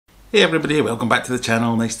Hey everybody, welcome back to the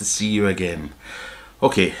channel, nice to see you again.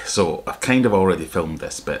 Okay, so I've kind of already filmed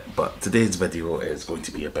this bit, but today's video is going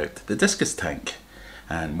to be about the Discus tank,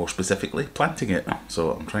 and more specifically, planting it.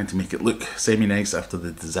 So I'm trying to make it look semi-nice after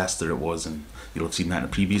the disaster it was, and you'll have seen that in a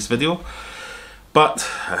previous video. But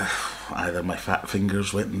either my fat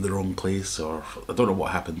fingers went in the wrong place, or I don't know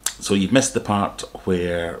what happened. So you've missed the part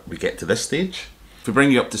where we get to this stage. To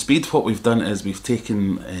bring you up to speed, what we've done is we've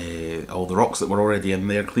taken all the rocks that were already in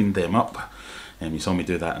there, cleaned them up. You saw me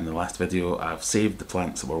do that in the last video. I've saved the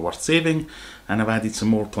plants that were worth saving, and I've added some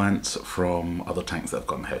more plants from other tanks that I've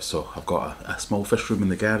got in the house. So I've got a small fish room in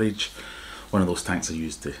the garage, one of those tanks I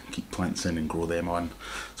use to keep plants in and grow them on.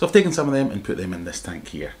 So I've taken some of them and put them in this tank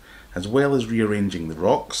here. As well as rearranging the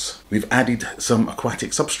rocks, we've added some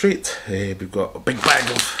aquatic substrate. We've got a big bag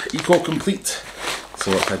of Eco Complete.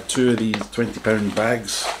 So I've had two of these 20-pound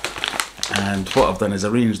bags, and what I've done is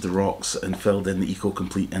arranged the rocks and filled in the Eco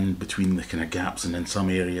Complete in between the kind of gaps and in some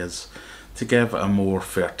areas to give a more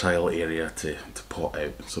fertile area to pot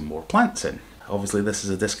out some more plants in. Obviously this is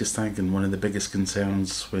a discus tank, and one of the biggest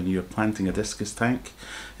concerns when you're planting a discus tank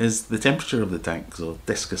is the temperature of the tank. So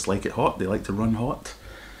discus like it hot, they like to run hot.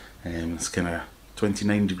 It's kind of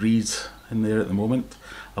 29 degrees in there at the moment.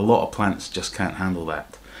 A lot of plants just can't handle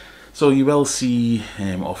that. So you will see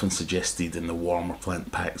often suggested in the warmer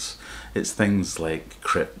plant packs, it's things like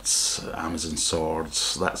crypts, Amazon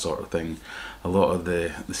swords, that sort of thing. A lot of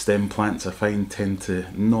the stem plants I find tend to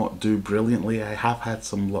not do brilliantly. I have had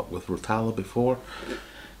some luck with Rotala before,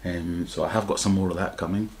 so I have got some more of that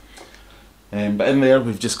coming. But in there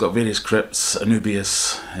we've just got various crypts,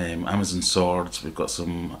 Anubias, Amazon swords, we've got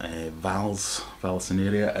some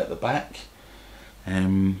Valsinaria at the back.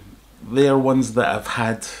 They are ones that I've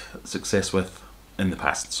had success with in the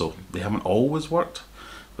past, so they haven't always worked,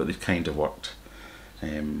 but they've kind of worked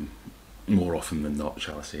more often than not,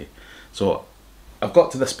 shall I say. So I've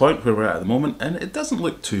got to this point where we're at the moment, and it doesn't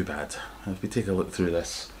look too bad. If we take a look through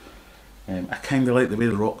this, I kind of like the way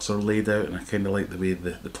the rocks are laid out, and I kind of like the way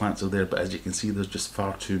the plants are there, but as you can see there's just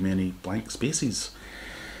far too many blank spaces.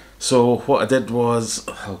 So what I did was,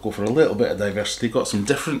 I'll go for a little bit of diversity, got some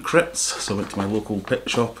different crypts. So I went to my local pet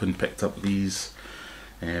shop and picked up these,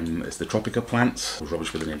 it's the Tropica plants. I was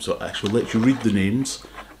rubbish with the names, so I shall let you read the names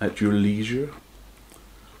at your leisure.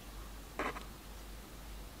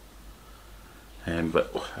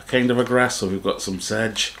 But a kind of a grass, so we've got some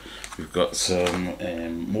sage, we've got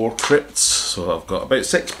some more crypts. So I've got about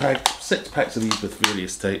six packs of these with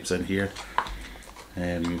various types in here.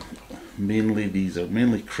 Mainly these are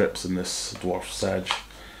mainly crypts in this dwarf sage,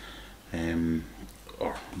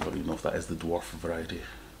 or I don't even know if that is the dwarf variety,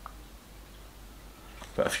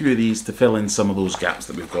 but a few of these to fill in some of those gaps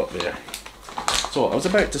that we've got there. So I was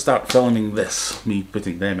about to start filming this, me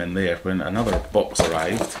putting them in there, when another box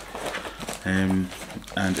arrived, and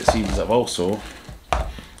it seems I've also,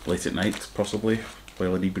 late at night possibly,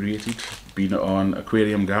 while inebriated, been on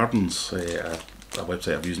Aquarium Gardens, a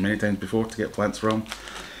website I've used many times before to get plants from,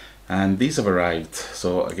 and these have arrived.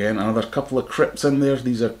 So again, another couple of crypts in there.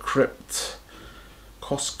 These are crypt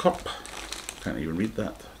Coscup, can't even read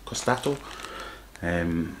that, Costato.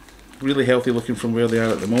 Really healthy looking from where they are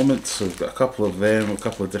at the moment. So we've got a couple of them, a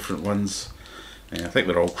couple of different ones. I think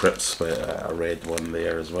they're all crypts, but a red one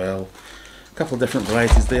there as well. A couple of different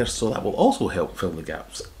varieties there, so that will also help fill the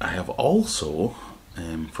gaps. I have also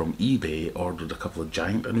from eBay ordered a couple of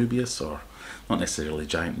giant Anubias, or not necessarily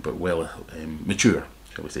giant, but well mature,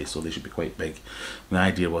 shall we say, so they should be quite big. And the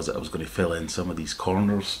idea was that I was going to fill in some of these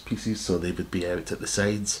corners pieces so they would be out at the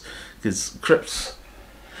sides, because crypts,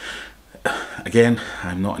 again,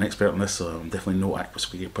 I'm not an expert on this, so I'm definitely no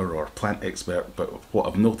aquascaper or plant expert, but what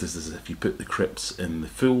I've noticed is if you put the crypts in the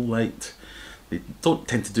full light, they don't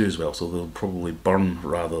tend to do as well, so they'll probably burn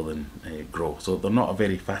rather than grow. So they're not a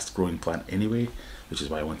very fast growing plant anyway, which is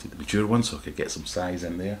why I wanted the mature ones, so I could get some size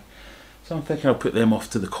in there. So I'm thinking I'll put them off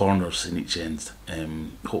to the corners in each end,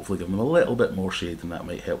 hopefully give them a little bit more shade, and that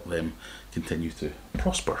might help them continue to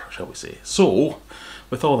prosper, shall we say. So,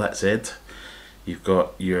 with all that said, you've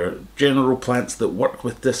got your general plants that work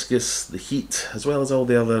with discus, the heat, as well as all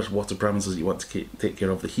the other water parameters you want to take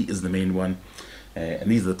care of. The heat is the main one, and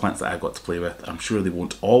these are the plants that I've got to play with. I'm sure they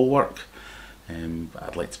won't all work, but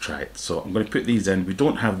I'd like to try it. So I'm going to put these in. We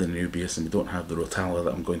don't have the Anubias and we don't have the Rotala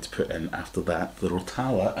that I'm going to put in after that. The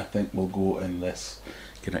Rotala, I think, will go in this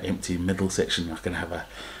kind of empty middle section. I can have a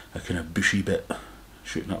kind of bushy bit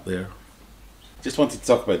shooting up there. Just wanted to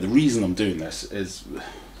talk about the reason I'm doing this is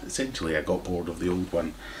essentially I got bored of the old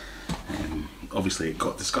one. Obviously it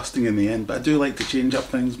got disgusting in the end, but I do like to change up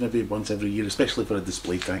things maybe once every year, especially for a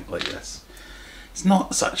display tank like this. It's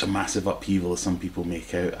not such a massive upheaval as some people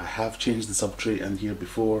make out. I have changed the substrate in here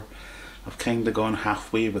before. I've kind of gone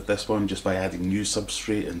halfway with this one just by adding new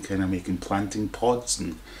substrate and kind of making planting pods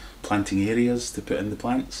and planting areas to put in the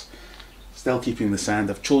plants. Still keeping the sand.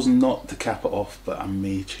 I've chosen not to cap it off, but I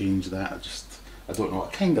may change that. I don't know. I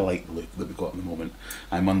kind of like the look that we've got at the moment.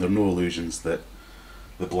 I'm under no illusions that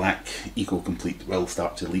the black Eco-Complete will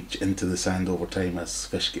start to leach into the sand over time as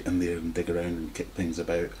fish get in there and dig around and kick things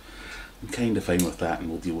about. I'm kind of fine with that,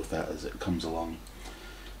 and we'll deal with that as it comes along.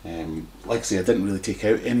 Like I say, I didn't really take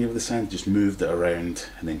out any of the sand, just moved it around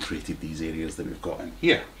and then created these areas that we've got in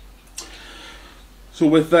here. So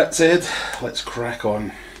with that said, let's crack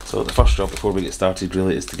on. So the first job before we get started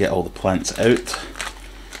really is to get all the plants out,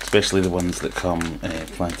 especially the ones that come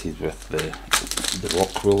planted with the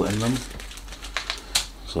rock wool in them.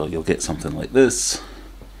 So you'll get something like this.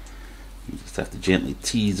 You just have to gently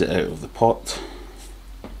tease it out of the pot.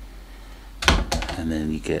 And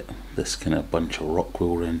then you get this kind of bunch of rock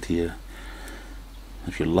wool around here.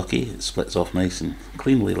 If you're lucky, it splits off nice and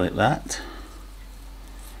cleanly like that.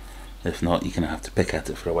 If not, you're going to have to pick at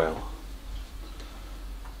it for a while.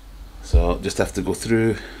 So just have to go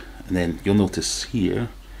through, and then you'll notice here,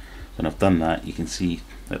 when I've done that, you can see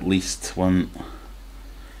at least 1,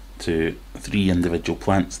 2, 3 individual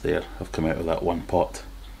plants there have come out of that one pot.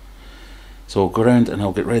 So I'll go around and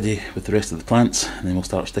I'll get ready with the rest of the plants, and then we'll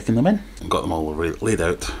start sticking them in. I've got them all laid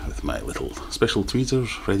out with my little special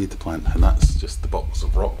tweezers ready to plant, and that's just the box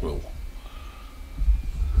of rock wool.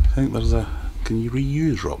 I think there's a... can you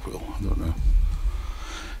reuse rock wool? I don't know.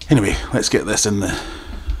 Anyway, let's get this in the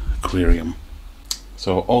aquarium.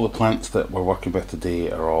 So all the plants that we're working with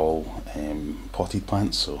today are all potted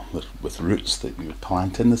plants, so they're with roots that you would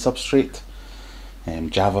plant in the substrate.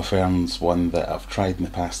 Java fern's one that I've tried in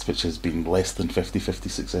the past, which has been less than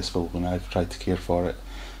 50-50 successful when I've tried to care for it.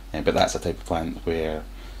 But that's a type of plant where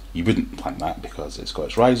you wouldn't plant that because it's got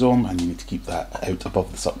its rhizome and you need to keep that out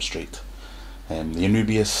above the substrate. The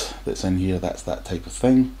Anubias that's in here, that's that type of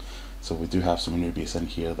thing. So we do have some Anubias in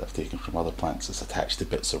here that I've taken from other plants. It's attached to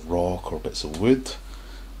bits of rock or bits of wood.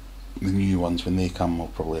 The new ones, when they come, I'll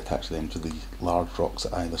probably attach them to the large rocks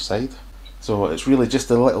at either side. So it's really just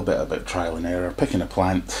a little bit about trial and error, picking a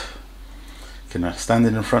plant, kind of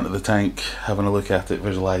standing in front of the tank, having a look at it,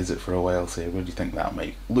 visualise it for a while, say where do you think that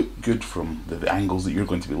might look good from the angles that you're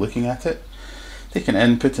going to be looking at it. Taking it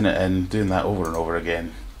in, putting it in, doing that over and over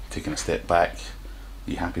again, taking a step back,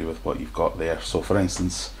 be happy with what you've got there. So for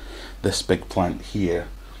instance, this big plant here,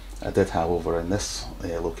 I did have over in this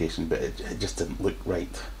location, but it just didn't look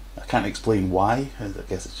right. I can't explain why, I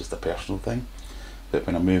guess it's just a personal thing. But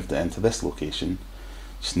when I moved it into this location,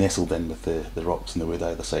 just nestled in with the rocks and the wood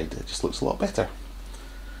either side, it just looks a lot better.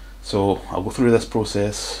 So I'll go through this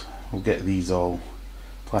process, we'll get these all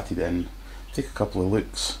platted in, take a couple of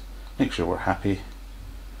looks, make sure we're happy,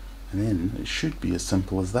 and then it should be as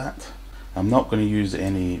simple as that. I'm not going to use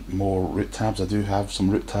any more root tabs. I do have some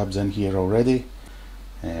root tabs in here already.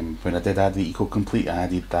 When I did add the Eco-Complete, I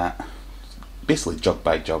added that basically jug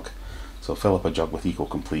by jug. So fill up a jug with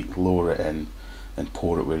Eco-Complete, lower it in, and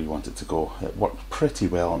pour it where you want it to go. It worked pretty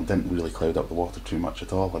well and didn't really cloud up the water too much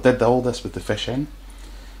at all. I did all this with the fish in,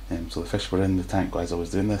 so the fish were in the tank as I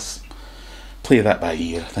was doing this. Play that by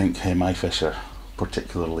ear. I think my fish are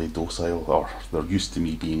particularly docile, or they're used to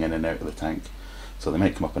me being in and out of the tank, so they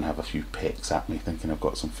might come up and have a few pecks at me thinking I've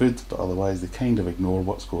got some food, but otherwise they kind of ignore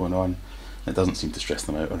what's going on. It doesn't seem to stress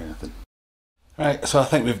them out or anything. Right, so I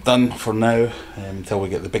think we've done for now until we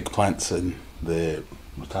get the big plants in the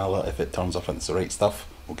Rotala. If it turns up and it's the right stuff,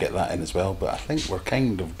 we'll get that in as well, but I think we're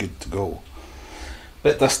kind of good to go.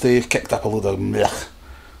 Bit dusty, kicked up a load of blech.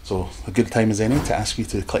 So a good time as any to ask you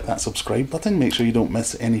to click that subscribe button, make sure you don't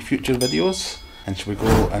miss any future videos. And shall we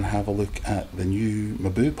go and have a look at the new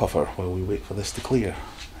Maboo puffer while we wait for this to clear,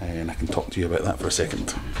 and I can talk to you about that for a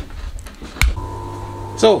second.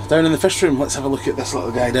 So down in the fish room, let's have a look at this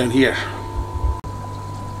little guy down here.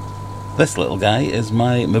 This little guy is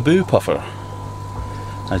my Maboo puffer.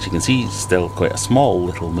 As you can see, he's still quite a small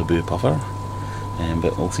little Maboo puffer,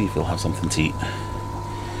 but we'll see if he'll have something to eat.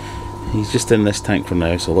 He's just in this tank for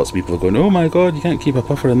now, so lots of people are going, oh my god, you can't keep a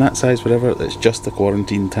puffer in that size, whatever. It's just a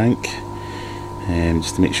quarantine tank,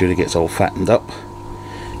 just to make sure he gets all fattened up.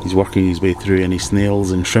 He's working his way through any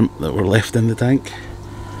snails and shrimp that were left in the tank,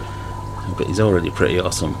 but he's already pretty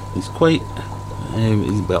awesome. He's quite,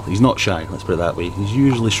 well, he's not shy, let's put it that way. He's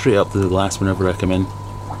usually straight up to the glass whenever I come in.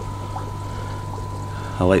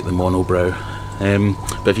 I like the monobrow.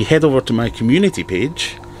 But if you head over to my community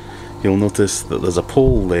page, you'll notice that there's a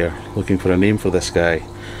poll there looking for a name for this guy,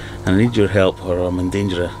 and I need your help or I'm in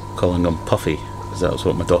danger of calling him Puffy, because that's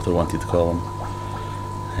what my daughter wanted to call him.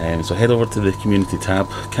 So head over to the community tab,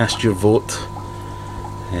 cast your vote.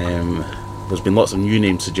 There's been lots of new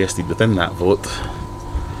names suggested within that vote,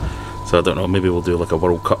 so I don't know, maybe we'll do like a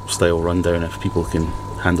World Cup style rundown if people can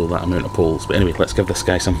handle that amount of polls. But anyway, let's give this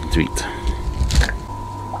guy something to eat.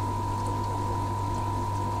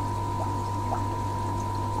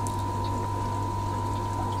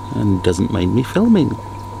 And doesn't mind me filming.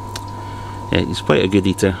 Yeah, he's quite a good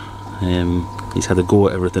eater. He's had a go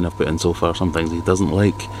at everything I've put in so far. Some things he doesn't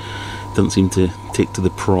like, doesn't seem to take to the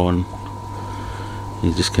prawn.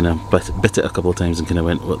 He just kind of bit it a couple of times and kind of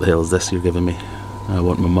went, what the hell is this you're giving me? I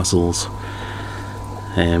want my mussels.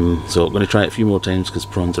 So I'm going to try it a few more times because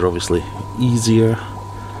prawns are obviously easier,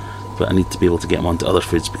 but I need to be able to get him onto other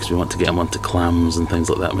foods because we want to get him onto clams and things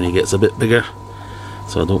like that when he gets a bit bigger.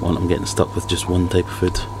 So I don't want him getting stuck with just one type of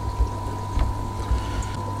food.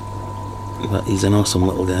 But he's an awesome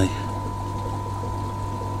little guy.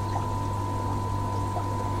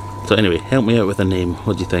 So anyway, help me out with a name.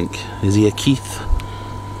 What do you think? Is he a Keith?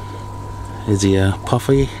 Is he a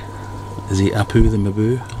Puffy? Is he Apu the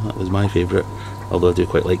Maboo? That was my favourite, although I do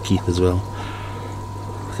quite like Keith as well.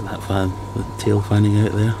 Look at that fan, the tail fanning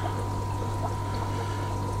out there.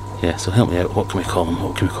 Yeah, so help me out. What can we call him?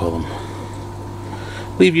 What can we call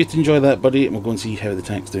him? Leave you to enjoy that, buddy, and we'll go and see how the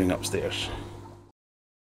tank's doing upstairs.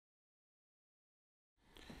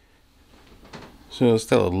 So it's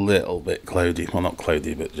still a little bit cloudy, well not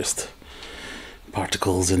cloudy, but just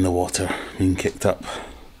particles in the water being kicked up.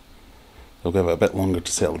 They'll give it a bit longer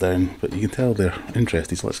to settle down, but you can tell they're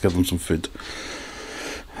interested, so let's give them some food.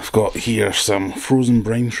 I've got here some frozen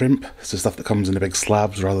brine shrimp. It's the stuff that comes in the big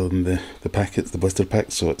slabs rather than the packets, the blister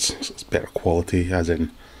packs, so it's better quality, as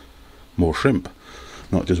in more shrimp,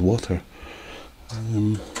 not just water.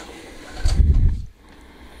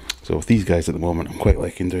 So with these guys at the moment, I'm quite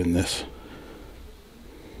liking doing this.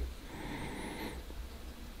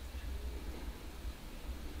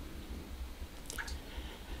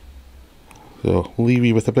 So we'll leave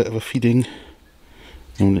you with a bit of a feeding.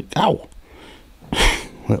 Ow!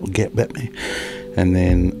 Little get bit me. And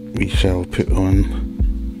then we shall put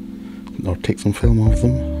on, or take some film of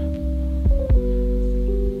them.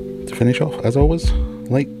 To finish off, as always,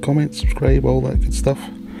 like, comment, subscribe, all that good stuff.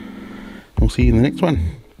 We'll see you in the next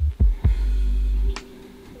one.